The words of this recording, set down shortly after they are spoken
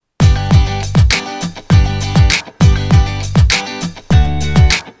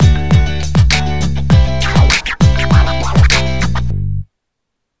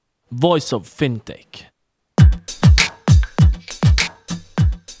voice of FinTech.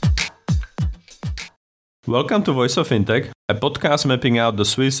 Welcome to Voice of FinTech, a podcast mapping out the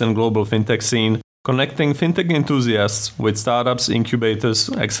Swiss and global FinTech scene, connecting FinTech enthusiasts with startups, incubators,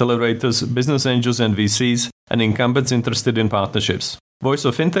 accelerators, business angels and VCs, and incumbents interested in partnerships. Voice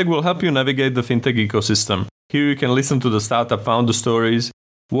of FinTech will help you navigate the FinTech ecosystem. Here you can listen to the startup founder stories,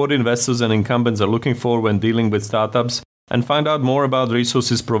 what investors and incumbents are looking for when dealing with startups, and find out more about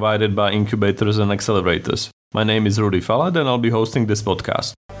resources provided by incubators and accelerators. My name is Rudy Falad and I'll be hosting this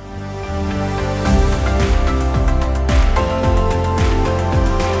podcast.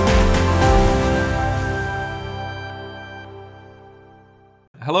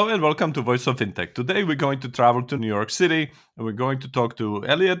 Hello and welcome to Voice of FinTech. Today we're going to travel to New York City and we're going to talk to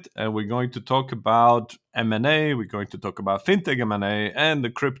Elliot and we're going to talk about M&A, we're going to talk about FinTech M&A and the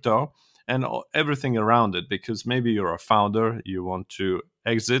crypto and everything around it, because maybe you're a founder, you want to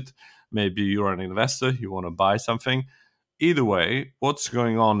exit, maybe you're an investor, you want to buy something. Either way, what's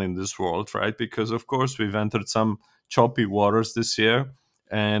going on in this world, right? Because of course we've entered some choppy waters this year.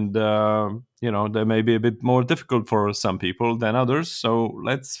 And, they may be a bit more difficult for some people than others. So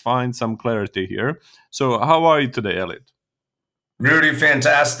let's find some clarity here. So how are you today, Elliot? Rudy,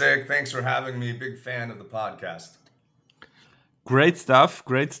 fantastic. Thanks for having me. Big fan of the podcast. Great stuff.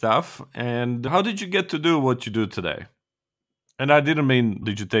 Great stuff. And how did you get to do what you do today? And I didn't mean,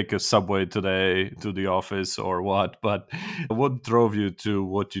 did you take a subway today to the office or what? But what drove you to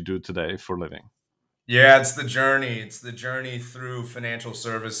what you do today for a living? Yeah, it's the journey. It's the journey through financial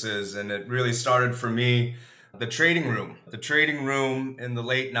services. And it really started for me, the trading room. The trading room in the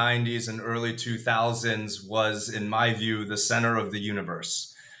late 90s and early 2000s was, in my view, the center of the universe.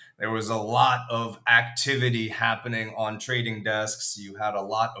 There was a lot of activity happening on trading desks. You had a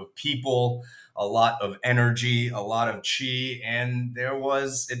lot of people, a lot of energy, a lot of chi, and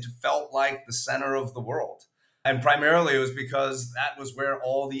it felt like the center of the world. And primarily it was because that was where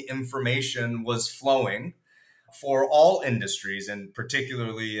all the information was flowing for all industries, and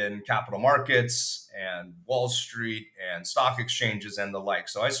particularly in capital markets and Wall Street and stock exchanges and the like.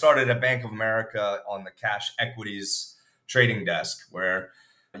 So I started at Bank of America on the cash equities trading desk, where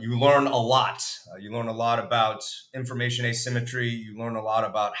you learn a lot. You learn a lot about information asymmetry. You learn a lot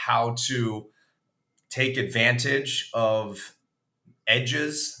about how to take advantage of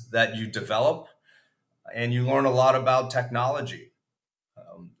edges that you develop. And you learn a lot about technology.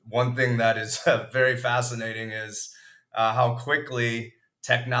 One thing that is very fascinating is how quickly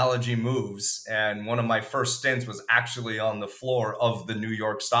technology moves. And one of my first stints was actually on the floor of the New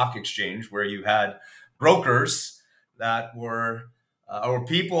York Stock Exchange, where you had brokers that were or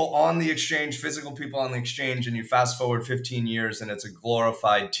people on the exchange, physical people on the exchange, and you fast forward 15 years and it's a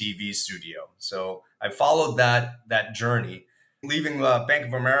glorified TV studio. So I followed that journey. Leaving Bank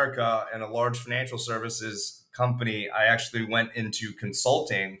of America and a large financial services company, I actually went into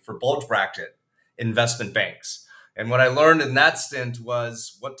consulting for bulge bracket investment banks. And what I learned in that stint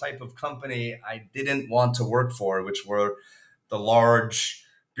was what type of company I didn't want to work for, which were the large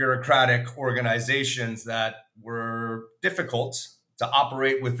bureaucratic organizations that were difficult to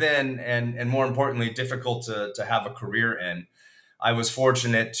operate within and more importantly, difficult to have a career in. I was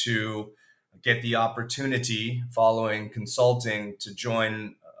fortunate to get the opportunity following consulting to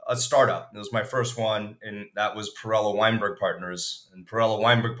join a startup. It was my first one, and that was Perella Weinberg Partners. And Perella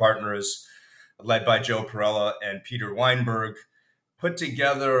Weinberg Partners, led by Joe Perella and Peter Weinberg, put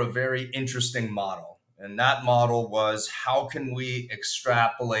together a very interesting model. And that model was, how can we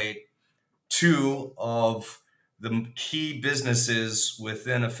extrapolate two of the key businesses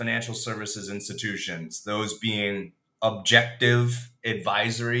within a financial services institutions, those being objective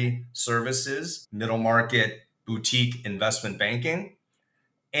advisory services, middle market boutique investment banking,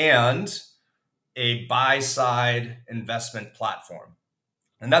 and a buy-side investment platform.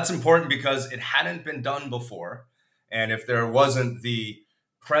 And that's important because it hadn't been done before. And if there wasn't the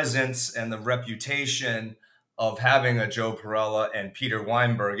presence and the reputation of having a Joe Perella and Peter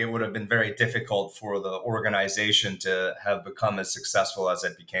Weinberg, it would have been very difficult for the organization to have become as successful as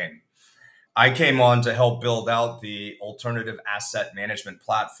it became. I came on to help build out the alternative asset management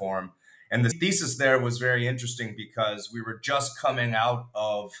platform. And the thesis there was very interesting because we were just coming out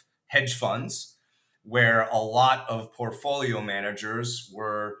of hedge funds, where a lot of portfolio managers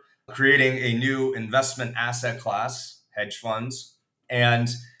were creating a new investment asset class, hedge funds, and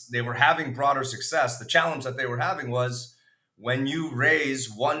they were having broader success. The challenge that they were having was, when you raise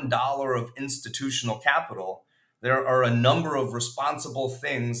 $1 of institutional capital, there are a number of responsible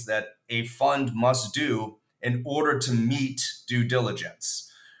things that a fund must do in order to meet due diligence.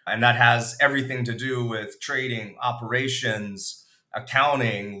 And that has everything to do with trading, operations,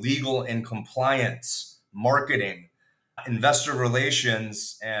 accounting, legal and compliance, marketing, investor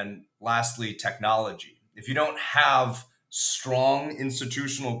relations, and lastly, technology. If you don't have strong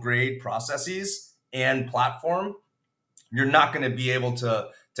institutional grade processes and platform, you're not going to be able to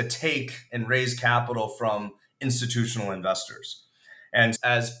take and raise capital from institutional investors. And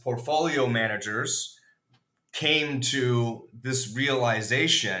as portfolio managers came to this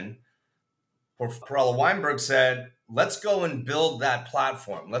realization, Perella Weinberg said, let's go and build that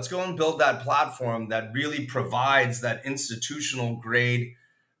platform. Let's go and build that platform that really provides that institutional grade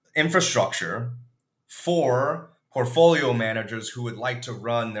infrastructure for portfolio managers who would like to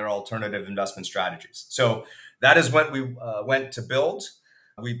run their alternative investment strategies. So that is what we went to build.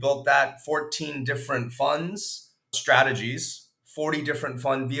 We built that 14 different funds, strategies, 40 different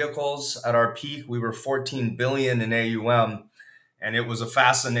fund vehicles. At our peak, we were 14 billion in AUM, and it was a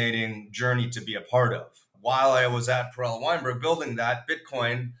fascinating journey to be a part of. While I was at Perella Weinberg building that,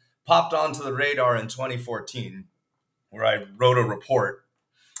 Bitcoin popped onto the radar in 2014, where I wrote a report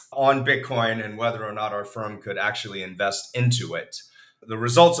on Bitcoin and whether or not our firm could actually invest into it. The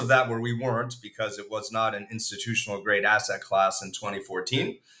results of that were we weren't, because it was not an institutional grade asset class in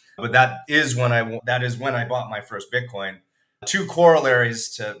 2014. But that is when I bought my first Bitcoin. Two corollaries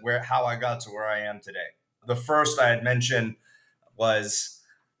to how I got to where I am today. The first I had mentioned was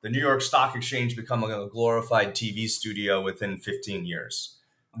the New York Stock Exchange becoming a glorified TV studio within 15 years.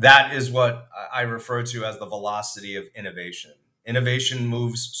 That is what I refer to as the velocity of innovation. Innovation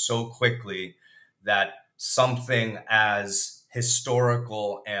moves so quickly that something as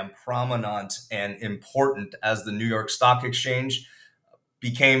historical and prominent and important as the New York Stock Exchange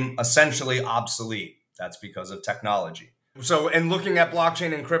became essentially obsolete. That's because of technology. So, in looking at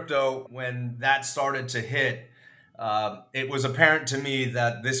blockchain and crypto, when that started to hit, it was apparent to me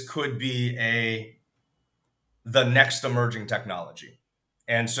that this could be the next emerging technology.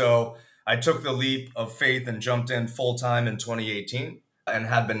 And so I took the leap of faith and jumped in full time in 2018 and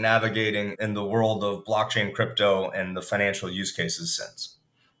have been navigating in the world of blockchain, crypto, and the financial use cases since.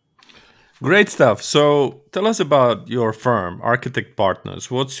 Great stuff. So tell us about your firm, Architect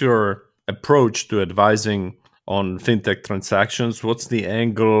Partners. What's your approach to advising on fintech transactions? What's the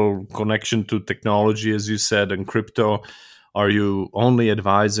angle, connection to technology, as you said, and crypto? Are you only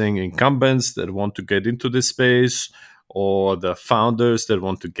advising incumbents that want to get into this space, or the founders that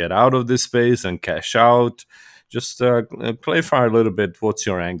want to get out of this space and cash out? Just clarify a little bit, what's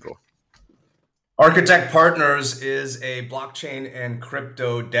your angle? Architect Partners is a blockchain and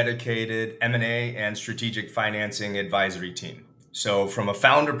crypto dedicated M&A and strategic financing advisory team. So from a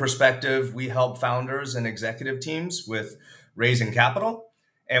founder perspective, we help founders and executive teams with raising capital,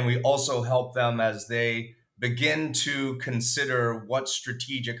 and we also help them as they begin to consider what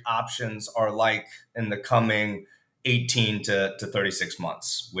strategic options are like in the coming 18 to 36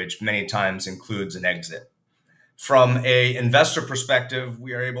 months, which many times includes an exit. From a investor perspective,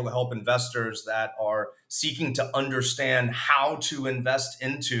 we are able to help investors that are seeking to understand how to invest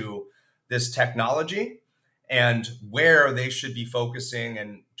into this technology and where they should be focusing,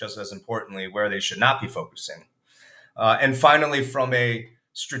 and just as importantly, where they should not be focusing. And finally, from a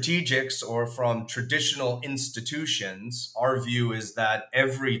strategics or from traditional institutions, our view is that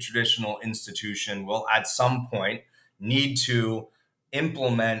every traditional institution will at some point need to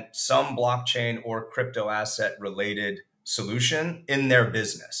implement some blockchain or crypto asset related solution in their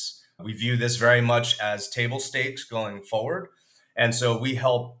business. We view this very much as table stakes going forward. And so we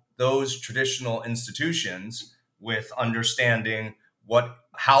help those traditional institutions with understanding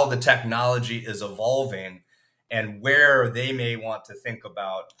how the technology is evolving and where they may want to think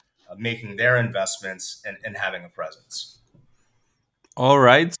about making their investments and having a presence. All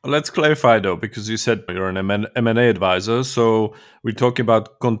right. Let's clarify though, because you said you're an M&A advisor. So we're talking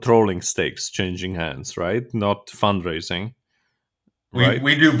about controlling stakes, changing hands, right? Not fundraising, right?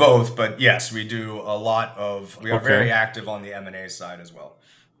 We do both, but yes, we are very Okay. active on the M&A side as well.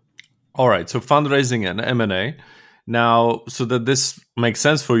 All right. So fundraising and M&A. Now, so that this makes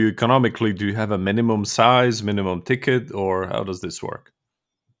sense for you economically, do you have a minimum size, minimum ticket, or how does this work?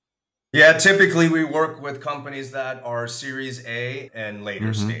 Yeah, typically we work with companies that are Series A and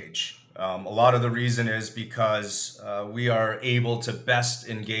later Hmm. stage. A lot of the reason is because we are able to best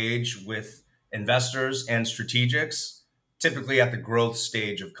engage with investors and strategics, typically at the growth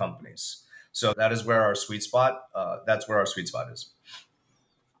stage of companies. So that is where our sweet spot. That's where our sweet spot is.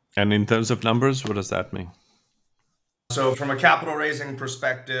 And in terms of numbers, what does that mean? So from a capital raising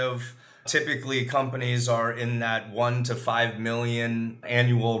perspective, typically companies are in that 1 to 5 million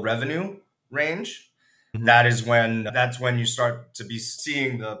annual revenue range. Mhm. That's when you start to be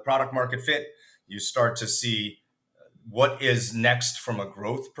seeing the product market fit. You start to see what is next from a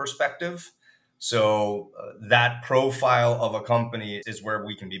growth perspective. So that profile of a company is where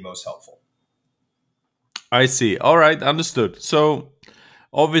we can be most helpful. I see. All right, understood. So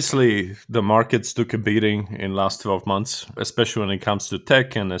obviously the markets took a beating in last 12 months, especially when it comes to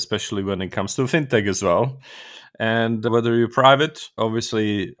tech and especially when it comes to fintech as well. And whether you're private,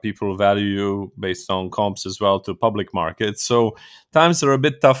 obviously people value you based on comps as well to public markets. So times are a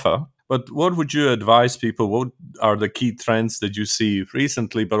bit tougher. But what would you advise people? What are the key trends that you see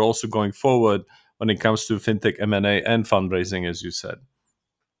recently, but also going forward when it comes to fintech M&A and fundraising, as you said?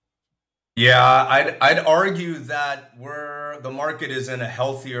 Yeah, I'd argue that the market is in a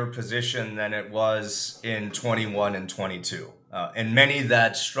healthier position than it was in 21 and 22. And many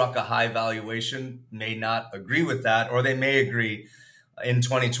that struck a high valuation may not agree with that, or they may agree in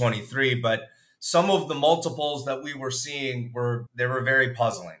 2023. But some of the multiples that we were seeing were very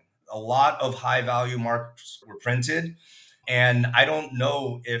puzzling. A lot of high value marks were printed, and I don't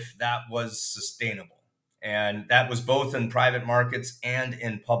know if that was sustainable. And that was both in private markets and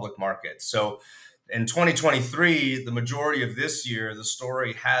in public markets. So in 2023, the majority of this year, the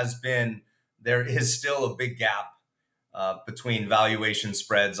story has been there is still a big gap between valuation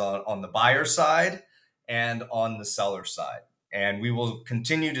spreads on the buyer side and on the seller side. And we will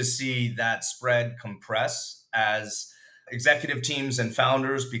continue to see that spread compress as executive teams and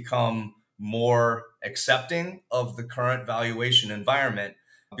founders become more accepting of the current valuation environment,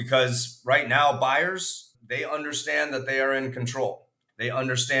 because right now buyers, they understand that they are in control. They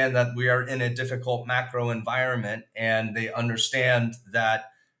understand that we are in a difficult macro environment, and they understand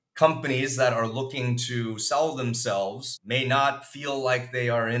that companies that are looking to sell themselves may not feel like they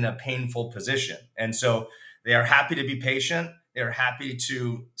are in a painful position. And so they are happy to be patient. They're happy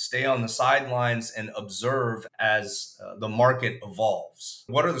to stay on the sidelines and observe as the market evolves.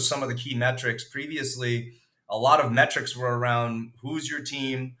 What are some of the key metrics? Previously, a lot of metrics were around who's your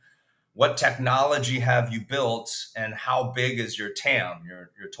team, what technology have you built, and how big is your TAM,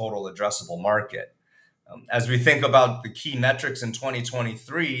 your total addressable market. As we think about the key metrics in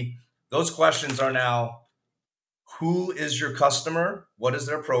 2023, those questions are now: who is your customer? What is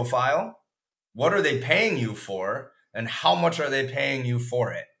their profile? What are they paying you for? And how much are they paying you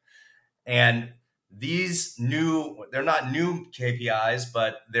for it? And they're not new KPIs,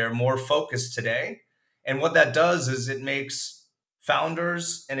 but they're more focused today. And what that does is it makes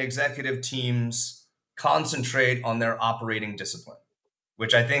founders and executive teams concentrate on their operating discipline,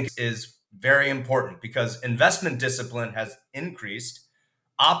 which I think is very important because investment discipline has increased,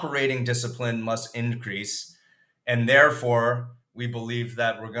 operating discipline must increase, and therefore we believe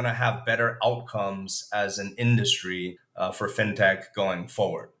that we're going to have better outcomes as an industry for fintech going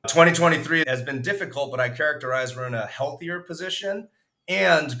forward. 2023 has been difficult, but I characterize we're in a healthier position.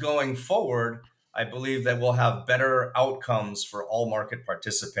 And going forward, I believe that we'll have better outcomes for all market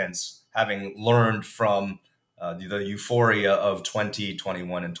participants, having learned from the euphoria of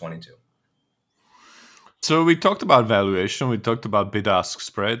 2021 and 22. So we talked about valuation, we talked about bid-ask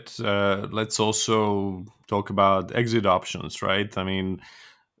spread. Let's also talk about exit options, right? I mean,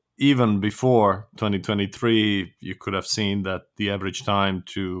 even before 2023, you could have seen that the average time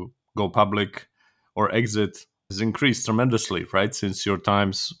to go public or exit has increased tremendously, right? Since your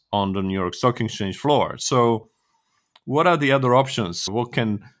times on the New York Stock Exchange floor. So what are the other options? What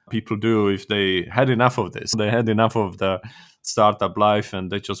can people do if they had enough of this? They had enough of the startup life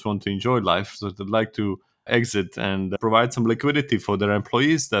and they just want to enjoy life. So they'd like to exit and provide some liquidity for their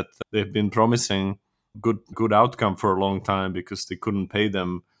employees that they've been promising good outcome for a long time because they couldn't pay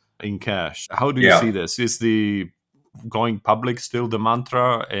them in cash. How do you see Yeah. this? Is the going public still the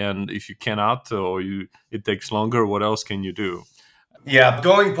mantra? And if you cannot or you it takes longer, what else can you do? Yeah,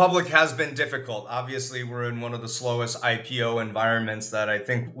 going public has been difficult. Obviously, we're in one of the slowest IPO environments that I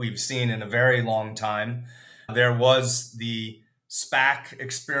think we've seen in a very long time. There was the SPAC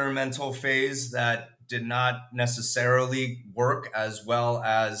experimental phase that did not necessarily work as well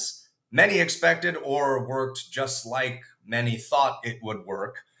as many expected or worked just like many thought it would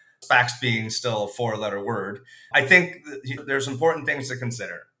work. SPACs being still a four-letter word. I think there's important things to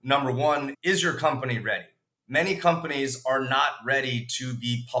consider. Number one, is your company ready? Many companies are not ready to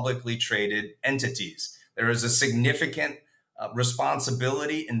be publicly traded entities. There is a significant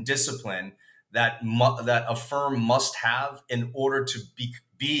responsibility and discipline that a firm must have in order to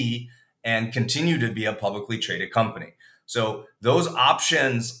be and continue to be a publicly traded company. So those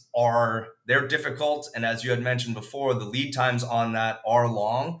options they're difficult, and as you had mentioned before, the lead times on that are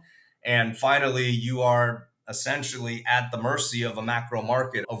long. And finally, you are essentially at the mercy of a macro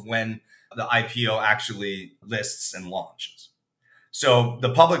market of when the IPO actually lists and launches. So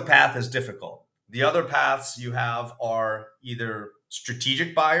the public path is difficult. The other paths you have are either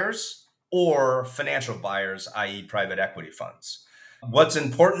strategic buyers or financial buyers, i.e., private equity funds. What's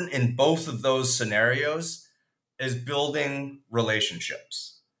important in both of those scenarios is building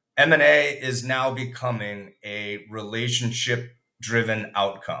relationships. M&A is now becoming a relationship driven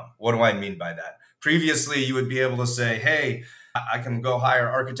outcome. What do I mean by that? Previously, you would be able to say, hey, I can go hire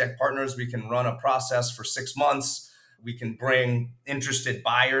architect partners. We can run a process for 6 months. We can bring interested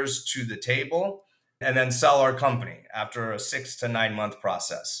buyers to the table and then sell our company after a 6 to 9 month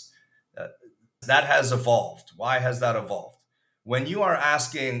process. Uh, that has evolved. Why has that evolved? When you are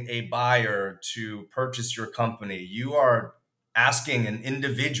asking a buyer to purchase your company, you are asking an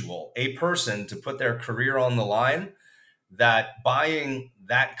individual, a person, to put their career on the line, that buying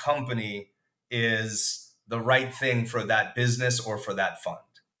that company is the right thing for that business or for that fund.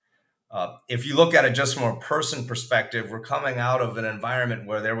 If you look at it just from a person perspective, we're coming out of an environment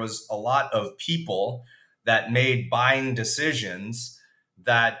where there was a lot of people that made buying decisions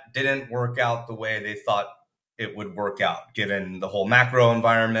that didn't work out the way they thought it would work out, given the whole macro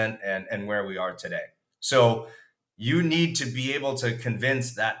environment and where we are today. So you need to be able to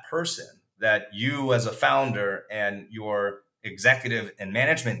convince that person that you, as a founder, and your executive and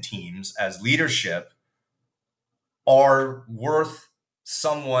management teams as leadership are worth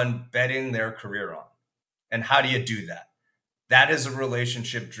someone betting their career on. And how do you do that? That is a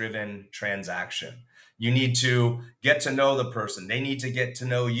relationship driven transaction. You need to get to know the person. They need to get to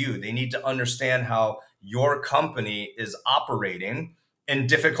know you. They need to understand how your company is operating in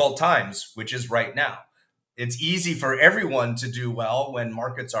difficult times, which is right now. It's easy for everyone to do well when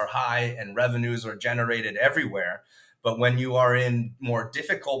markets are high and revenues are generated everywhere. But when you are in more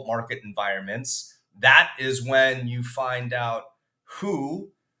difficult market environments, that is when you find out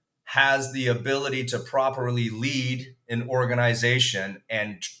who has the ability to properly lead an organization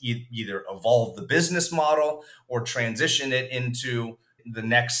and either evolve the business model or transition it into the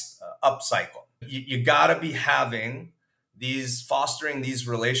next upcycle. You got to be having fostering these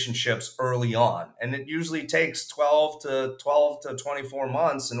relationships early on, and it usually takes 12 to 24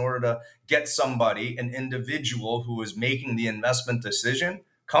 months in order to get somebody, an individual who is making the investment decision,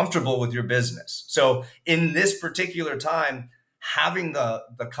 comfortable with your business. So in this particular time, having the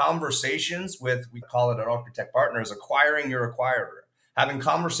conversations with, we call it our architect partners, acquiring your acquirer, having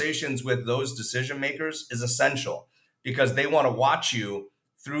conversations with those decision makers is essential, because they want to watch you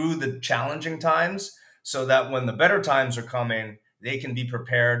through the challenging times, so that when the better times are coming, they can be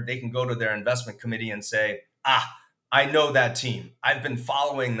prepared. They can go to their investment committee and say, I know that team. I've been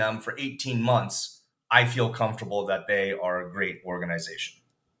following them for 18 months. I feel comfortable that they are a great organization.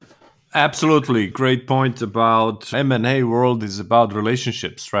 Absolutely. Great point about M&A world is about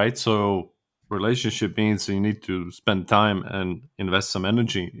relationships, right? So relationship means you need to spend time and invest some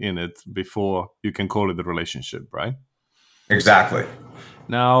energy in it before you can call it a relationship, right? Exactly.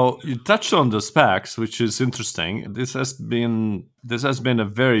 Now, you touched on the SPACs, which is interesting. This has been a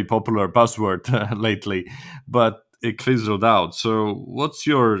very popular buzzword lately, but it fizzled out. So, what's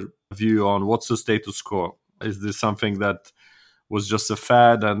your view on what's the status quo? Is this something that was just a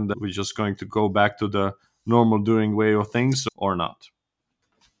fad and we're just going to go back to the normal doing way of things or not?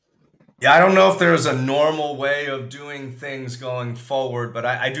 Yeah, I don't know if there's a normal way of doing things going forward, but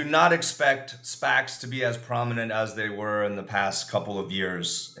I do not expect SPACs to be as prominent as they were in the past couple of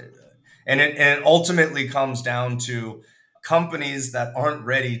years. And it ultimately comes down to companies that aren't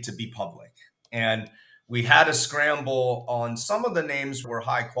ready to be public. And we had a scramble on some of the names were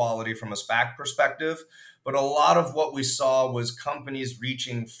high quality from a SPAC perspective, but a lot of what we saw was companies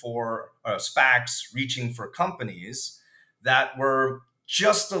reaching for SPACs reaching for companies that were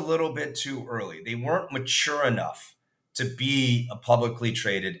just a little bit too early. They weren't mature enough to be a publicly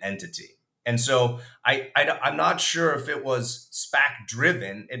traded entity. And so I'm not sure if it was SPAC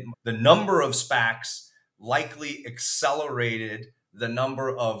driven. The number of SPACs likely accelerated the number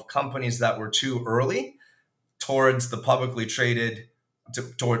of companies that were too early towards the publicly traded,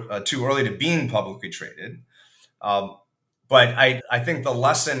 too early to being publicly traded. Um, but I think the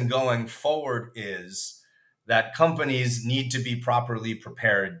lesson going forward is that companies need to be properly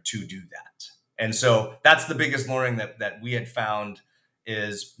prepared to do that. And so that's the biggest learning that we had found,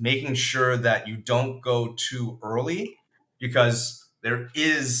 is making sure that you don't go too early, because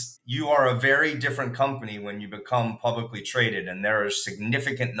you are a very different company when you become publicly traded, and there are a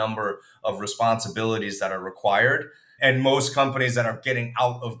significant number of responsibilities that are required. And most companies that are getting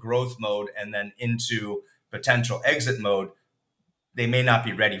out of growth mode and then into potential exit mode, they may not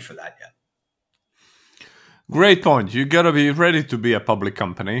be ready for that yet. Great point. You got to be ready to be a public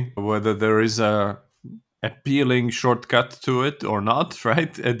company, whether there is a appealing shortcut to it or not,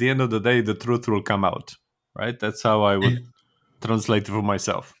 right? At the end of the day, the truth will come out, right? That's how I would translate it for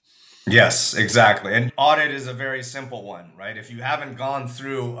myself. Yes, exactly. And audit is a very simple one, right? If you haven't gone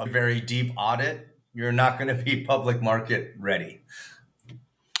through a very deep audit, you're not going to be public market ready.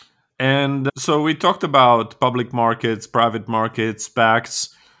 And so we talked about public markets, private markets, SPACs.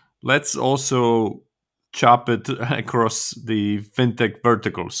 Let's also chop it across the fintech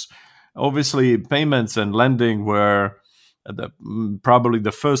verticals. Obviously, payments and lending were probably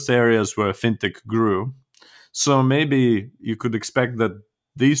the first areas where fintech grew. So maybe you could expect that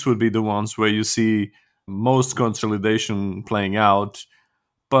these would be the ones where you see most consolidation playing out.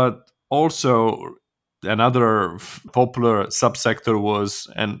 But also another popular subsector was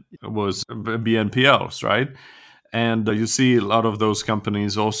BNPLs, right? And you see a lot of those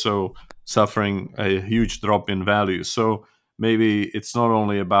companies also suffering a huge drop in value. So maybe it's not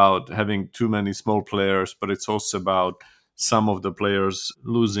only about having too many small players, but it's also about some of the players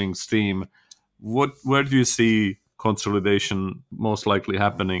losing steam. Where do you see consolidation most likely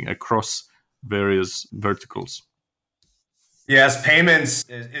happening across various verticals? Yes, payments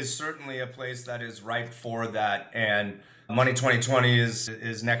is certainly a place that is ripe for that. And Money 2020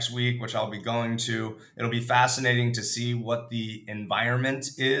 is next week, which I'll be going to. It'll be fascinating to see what the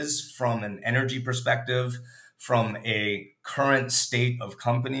environment is from an energy perspective, from a current state of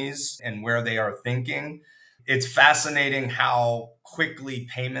companies and where they are thinking. It's fascinating how quickly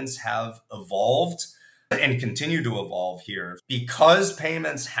payments have evolved and continue to evolve here because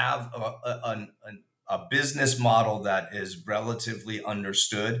payments have a business model that is relatively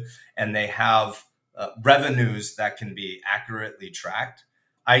understood and they have revenues that can be accurately tracked.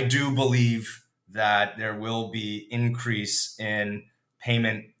 I do believe that there will be increase in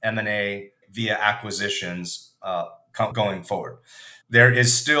payment M&A via acquisitions going forward. There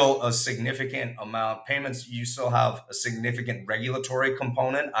is still a significant amount payments. You still have a significant regulatory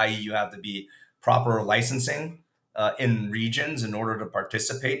component, i.e., you have to be proper licensing in regions in order to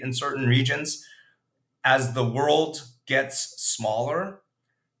participate in certain regions. As the world gets smaller,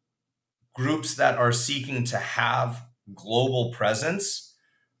 groups that are seeking to have global presence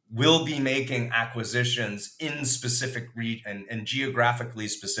will be making acquisitions in specific and geographically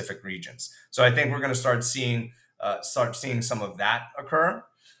specific regions. So I think we're going to start seeing some of that occur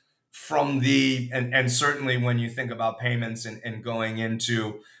from and certainly when you think about payments and going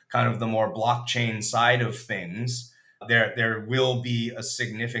into kind of the more blockchain side of things, there will be a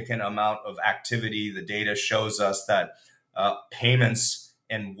significant amount of activity. The data shows us that payments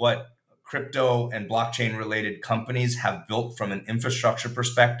and what crypto and blockchain related companies have built from an infrastructure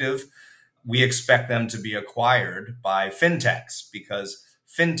perspective, we expect them to be acquired by fintechs because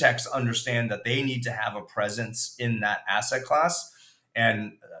fintechs understand that they need to have a presence in that asset class,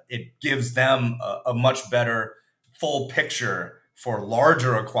 and it gives them a much better full picture for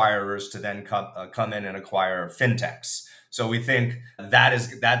larger acquirers to then come in and acquire fintechs. So we think that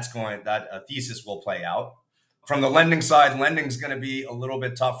thesis will play out. From the lending side, lending is going to be a little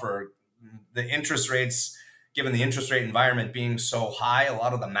bit tougher. The interest rates, given the interest rate environment being so high, a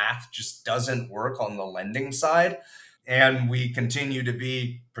lot of the math just doesn't work on the lending side. And we continue to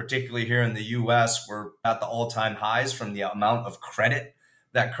be, particularly here in the US, we're at the all time highs from the amount of credit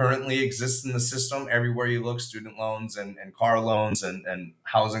that currently exists in the system. Everywhere you look, student loans and car loans and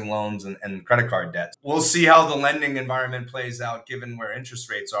housing loans and credit card debts. We'll see how the lending environment plays out given where interest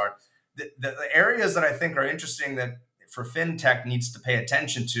rates are. The areas that I think are interesting that for fintech needs to pay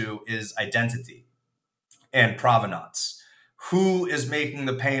attention to is identity and provenance. Who is making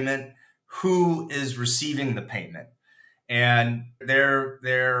the payment? Who is receiving the payment? And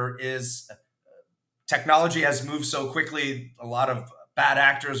there is technology has moved so quickly. A lot of bad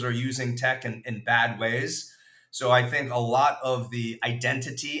actors are using tech in bad ways. So I think a lot of the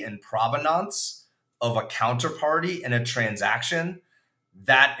identity and provenance of a counterparty in a transaction,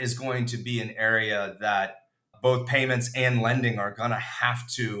 that is going to be an area that both payments and lending are going to have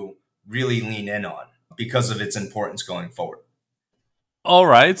to really lean in on because of its importance going forward. All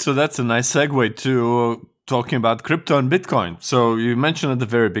right, so that's a nice segue to talking about crypto and Bitcoin. So you mentioned at the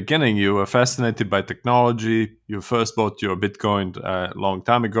very beginning you were fascinated by technology. You first bought your Bitcoin a long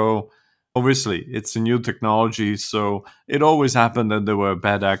time ago. Obviously, it's a new technology, so it always happened that there were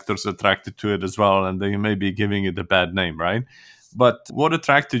bad actors attracted to it as well, and they may be giving it a bad name, right? But what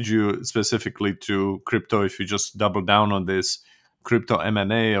attracted you specifically to crypto? If you just double down on this crypto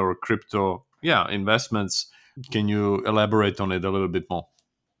M&A or crypto, yeah, investments, can you elaborate on it a little bit more?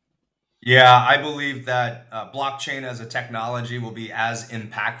 Yeah, I believe that blockchain as a technology will be as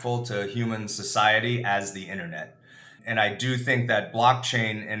impactful to human society as the internet. And I do think that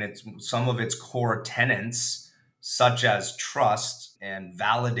blockchain and some of its core tenets, such as trust and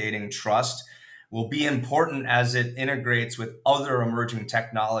validating trust, will be important as it integrates with other emerging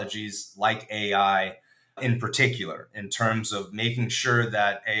technologies like AI in particular, in terms of making sure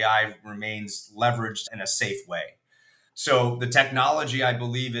that AI remains leveraged in a safe way. So the technology, I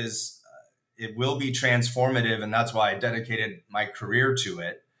believe, it will be transformative, and that's why I dedicated my career to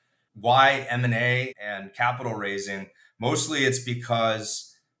it. Why M&A and capital raising? Mostly it's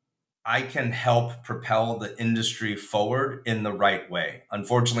because I can help propel the industry forward in the right way.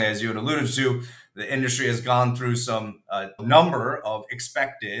 Unfortunately, as you had alluded to, the industry has gone through some number of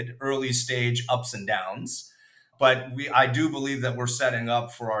expected early stage ups and downs, but I do believe that we're setting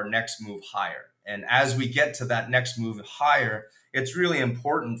up for our next move higher. And as we get to that next move higher, it's really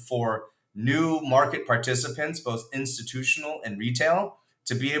important for new market participants, both institutional and retail,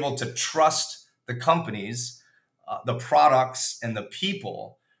 to be able to trust the companies, the products, and the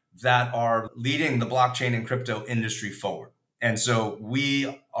people that are leading the blockchain and crypto industry forward. And so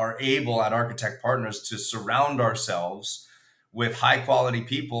we are able at Architect Partners to surround ourselves with high quality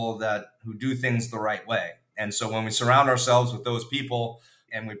people that who do things the right way. And so when we surround ourselves with those people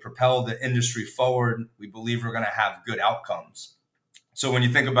and we propel the industry forward, we believe we're going to have good outcomes. So when you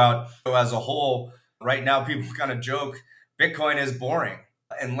think about as a whole, right now people kind of joke Bitcoin is boring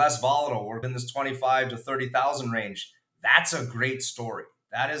and less volatile. We're in this 25 to 30,000 range. That's a great story.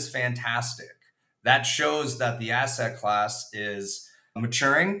 That is fantastic. That shows that the asset class is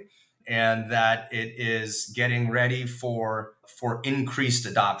maturing and that it is getting ready for increased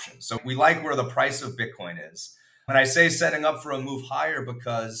adoption. So we like where the price of Bitcoin is. And I say setting up for a move higher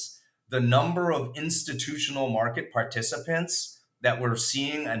because the number of institutional market participants that we're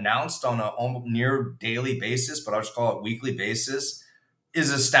seeing announced on a near daily basis, but I'll just call it weekly basis, is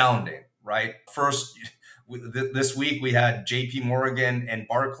astounding, right? First, this week we had JP Morgan and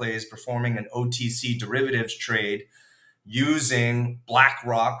Barclays performing an OTC derivatives trade using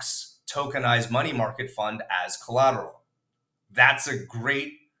BlackRock's tokenized money market fund as collateral. That's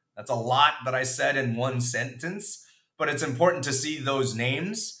a lot that I said in one sentence, but it's important to see those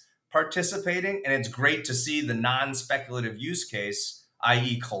names participating. And it's great to see the non speculative use case,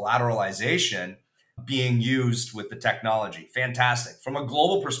 i.e., collateralization, being used with the technology. Fantastic. From a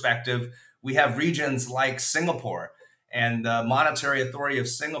global perspective, we have regions like Singapore and the Monetary Authority of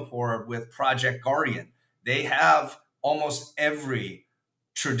Singapore with Project Guardian. They have almost every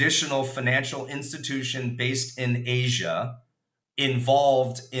traditional financial institution based in Asia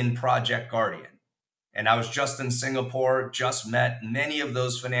involved in Project Guardian. And I was just in Singapore, just met many of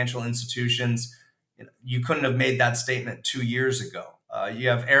those financial institutions. You couldn't have made that statement 2 years ago. You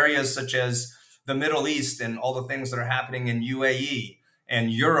have areas such as the Middle East and all the things that are happening in UAE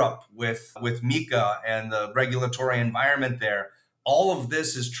and Europe with MiCA and the regulatory environment there. All of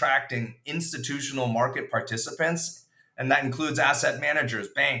this is attracting institutional market participants, and that includes asset managers,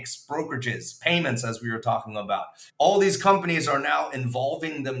 banks, brokerages, payments, as we were talking about. All these companies are now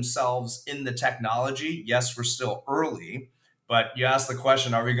involving themselves in the technology. Yes, we're still early, but you ask the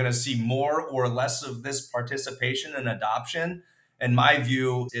question, are we going to see more or less of this participation and adoption? In my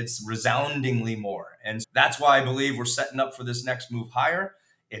view, it's resoundingly more. And that's why I believe we're setting up for this next move higher.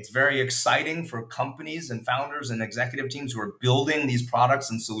 It's very exciting for companies and founders and executive teams who are building these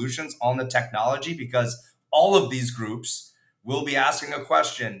products and solutions on the technology, because all of these groups will be asking a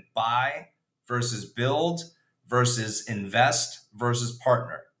question: buy versus build versus invest versus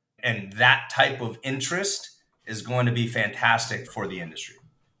partner. And that type of interest is going to be fantastic for the industry.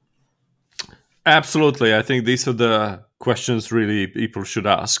 Absolutely. I think these are the questions really people should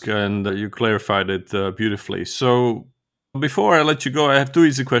ask, and you clarified it beautifully. So, before I let you go, I have two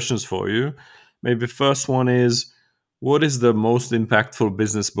easy questions for you. Maybe the first one is, what is the most impactful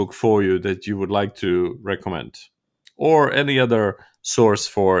business book for you that you would like to recommend? Or any other source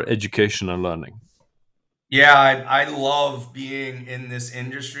for education and learning? Yeah, I love being in this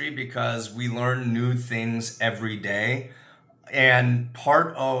industry because we learn new things every day. And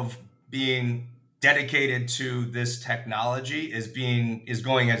part of being dedicated to this technology is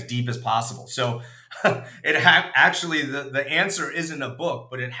going as deep as possible. So actually the answer isn't a book,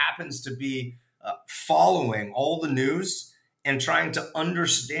 but it happens to be following all the news and trying to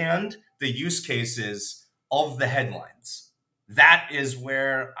understand the use cases of the headlines. That is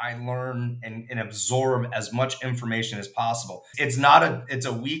where I learn and absorb as much information as possible. It's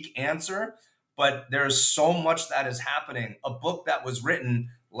a weak answer, but there's so much that is happening. A book that was written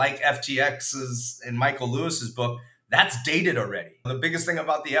like FTX's and Michael Lewis's book, that's dated already. The biggest thing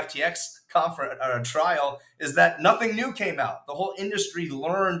about the FTX conference trial is that nothing new came out. The whole industry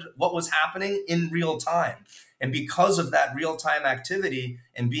learned what was happening in real time. And because of that real-time activity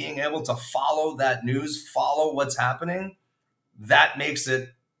and being able to follow that news, follow what's happening, that makes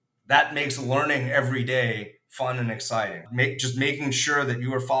learning every day fun and exciting. Just making sure that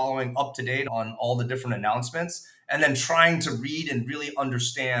you are following up to date on all the different announcements and then trying to read and really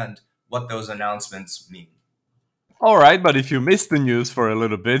understand what those announcements mean. All right, but if you missed the news for a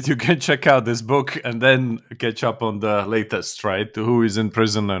little bit, you can check out this book and then catch up on the latest, right? Who is in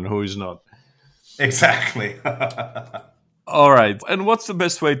prison and who is not. Exactly. All right. And what's the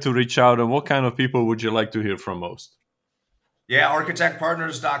best way to reach out, and what kind of people would you like to hear from most? Yeah,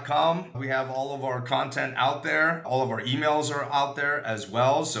 architectpartners.com. We have all of our content out there. All of our emails are out there as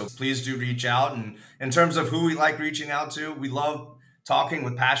well. So please do reach out. And in terms of who we like reaching out to, we love talking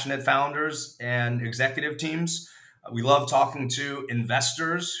with passionate founders and executive teams. We love talking to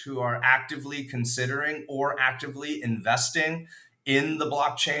investors who are actively considering or actively investing in the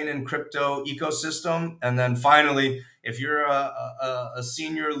blockchain and crypto ecosystem. And then finally, if you're a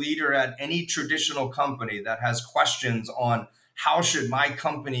senior leader at any traditional company that has questions on how should my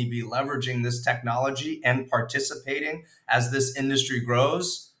company be leveraging this technology and participating as this industry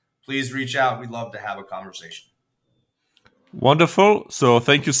grows, please reach out. We'd love to have a conversation. Wonderful. So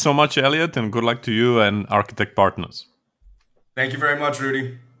thank you so much, Elliot, and good luck to you and Architect Partners. Thank you very much,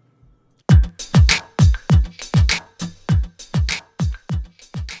 Rudy.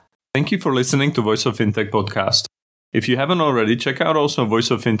 Thank you for listening to Voice of FinTech podcast. If you haven't already, check out also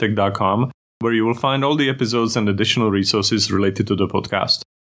voiceoffintech.com, where you will find all the episodes and additional resources related to the podcast.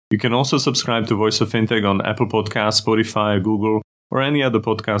 You can also subscribe to Voice of FinTech on Apple Podcasts, Spotify, Google, or any other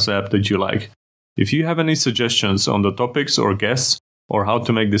podcast app that you like. If you have any suggestions on the topics or guests, or how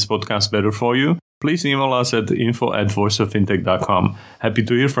to make this podcast better for you, please email us at info@voiceoffintech.com. Happy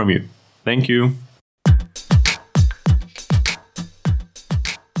to hear from you. Thank you.